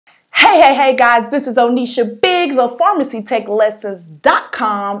Hey guys, this is Onisha Biggs of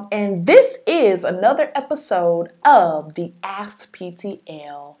PharmacyTechLessons.com, and this is another episode of the ExCPT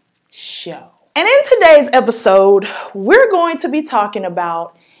show. And in today's episode, we're going to be talking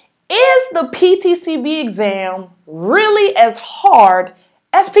about, is the PTCB exam really as hard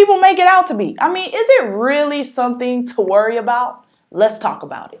as people make it out to be? I mean, is it really something to worry about? Let's talk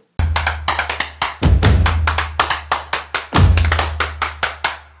about it.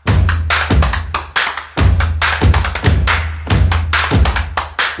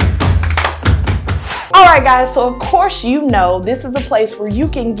 Alright guys, so of course you know this is a place where you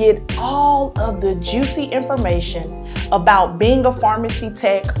can get all of the juicy information about being a pharmacy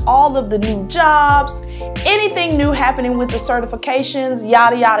tech, all of the new jobs, anything new happening with the certifications,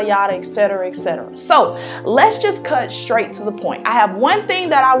 yada yada yada, etc, etc. So let's just cut straight to the point. I have one thing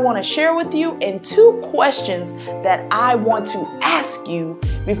that I want to share with you and two questions that I want to ask you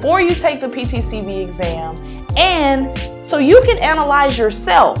before you take the PTCB exam, and so you can analyze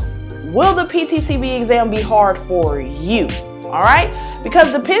yourself. Will the PTCB exam be hard for you? All right?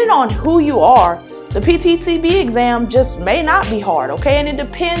 Because depending on who you are, the PTCB exam just may not be hard, okay? And it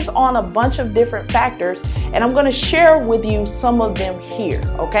depends on a bunch of different factors, and I'm going to share with you some of them here,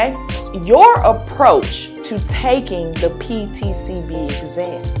 okay? Your approach to taking the PTCB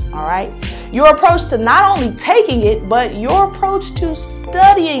exam, all right? Your approach to not only taking it, but your approach to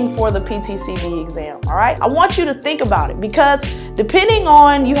studying for the PTCB exam, all right? I want you to think about it, because depending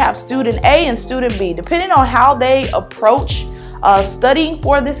on, you have student A and student B, depending on how they approach studying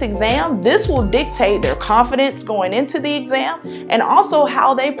for this exam, this will dictate their confidence going into the exam and also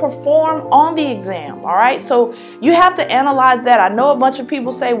how they perform on the exam, all right? So you have to analyze that. I know a bunch of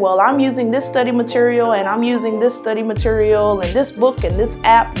people say, well, I'm using this study material and I'm using this study material and this book and this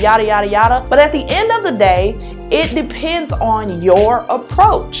app, yada, yada, yada. But at the end of the day, it depends on your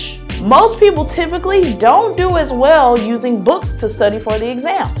approach. Most people typically don't do as well using books to study for the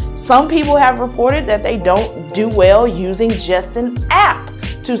exam. Some people have reported that they don't do well using just an app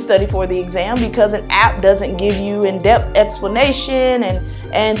to study for the exam because an app doesn't give you in-depth explanation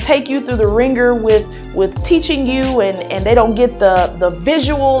and take you through the ringer with teaching you, and they don't get the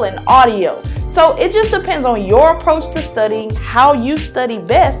visual and audio. So it just depends on your approach to studying, how you study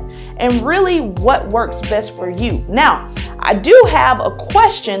best, and really what works best for you. Now, I do have a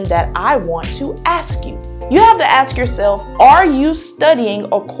question that I want to ask you. You have to ask yourself, are you studying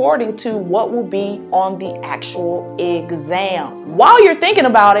according to what will be on the actual exam? While you're thinking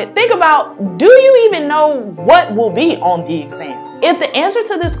about it, think about, do you even know what will be on the exam? If the answer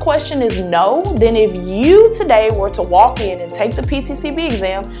to this question is no, then if you today were to walk in and take the PTCB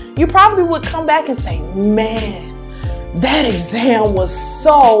exam, you probably would come back and say, man, that exam was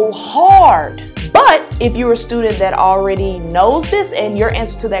so hard. But if you're a student that already knows this and your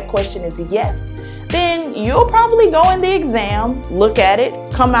answer to that question is yes, then you'll probably go in the exam, look at it,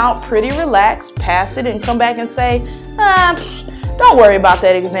 come out pretty relaxed, pass it, and come back and say, don't worry about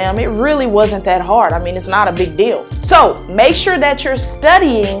that exam. It really wasn't that hard. I mean, it's not a big deal. So make sure that you're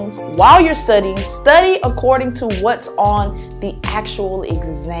studying. While you're studying, study according to what's on the actual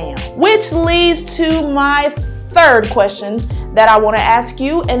exam. Which leads to my third question that I want to ask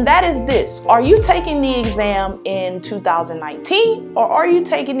you, and that is this. Are you taking the exam in 2019 or are you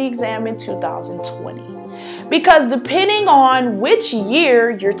taking the exam in 2020? Because depending on which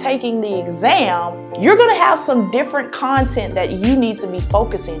year you're taking the exam, you're going to have some different content that you need to be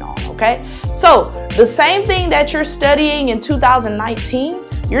focusing on, okay? So the same thing that you're studying in 2019,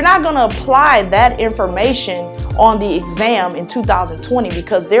 you're not going to apply that information on the exam in 2020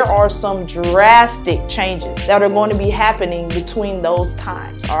 because there are some drastic changes that are going to be happening between those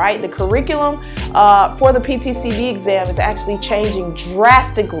times, all right? The curriculum for the PTCB exam is actually changing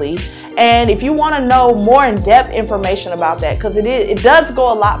drastically, and if you want to know more in-depth information about that, because it does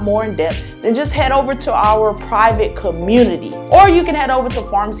go a lot more in-depth, then just head over to our private community, or you can head over to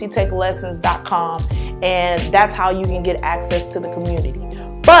PharmacyTechLessons.com, and that's how you can get access to the community.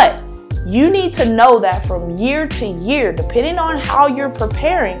 But you need to know that from year to year, depending on how you're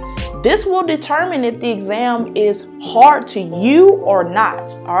preparing, this will determine if the exam is hard to you or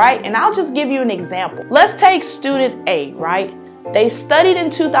not, all right? And I'll just give you an example. Let's take student A, right? They studied in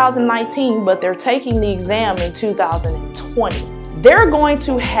 2019, but they're taking the exam in 2020. They're going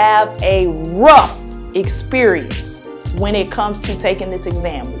to have a rough experience when it comes to taking this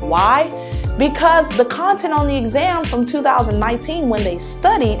exam. Why? Because the content on the exam from 2019 when they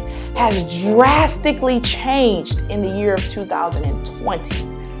studied has drastically changed in the year of 2020.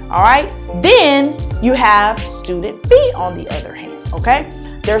 All right? Then you have student B on the other hand, okay?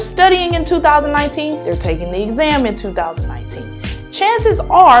 They're studying in 2019, they're taking the exam in 2019. chances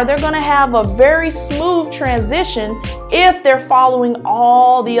are they're going to have a very smooth transition if they're following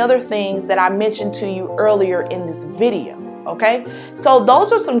all the other things that I mentioned to you earlier in this video. Okay, so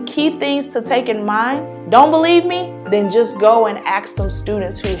those are some key things to take in mind. Don't believe me? Then just go and ask some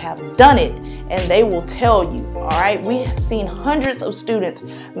students who have done it and they will tell you. All right, we have seen hundreds of students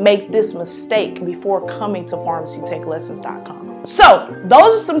make this mistake before coming to pharmacytechlessons.com. So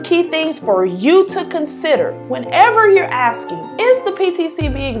those are some key things for you to consider whenever you're asking, is the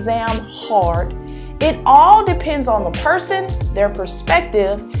PTCB exam hard? It all depends on the person, their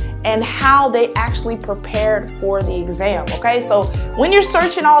perspective, and how they actually prepared for the exam, okay? So when you're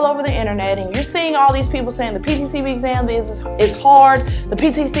searching all over the internet and you're seeing all these people saying the PTCB exam is hard, the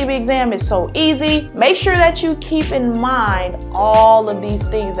PTCB exam is so easy, make sure that you keep in mind all of these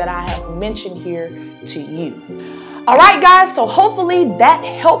things that I have mentioned here to you. All right, guys, so hopefully that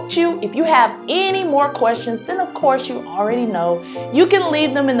helped you. If you have any more questions, then of course you already know, you can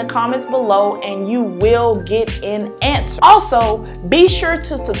leave them in the comments below and you will get an answer. Also, be sure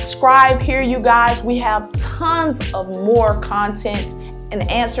to subscribe here, you guys. We have tons of more content and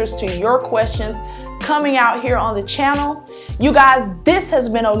answers to your questions coming out here on the channel. You guys, this has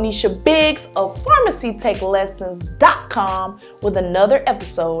been Onisha Biggs of pharmacytechlessons.com with another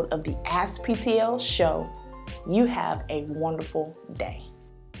episode of the Ask PTL show. You have a wonderful day.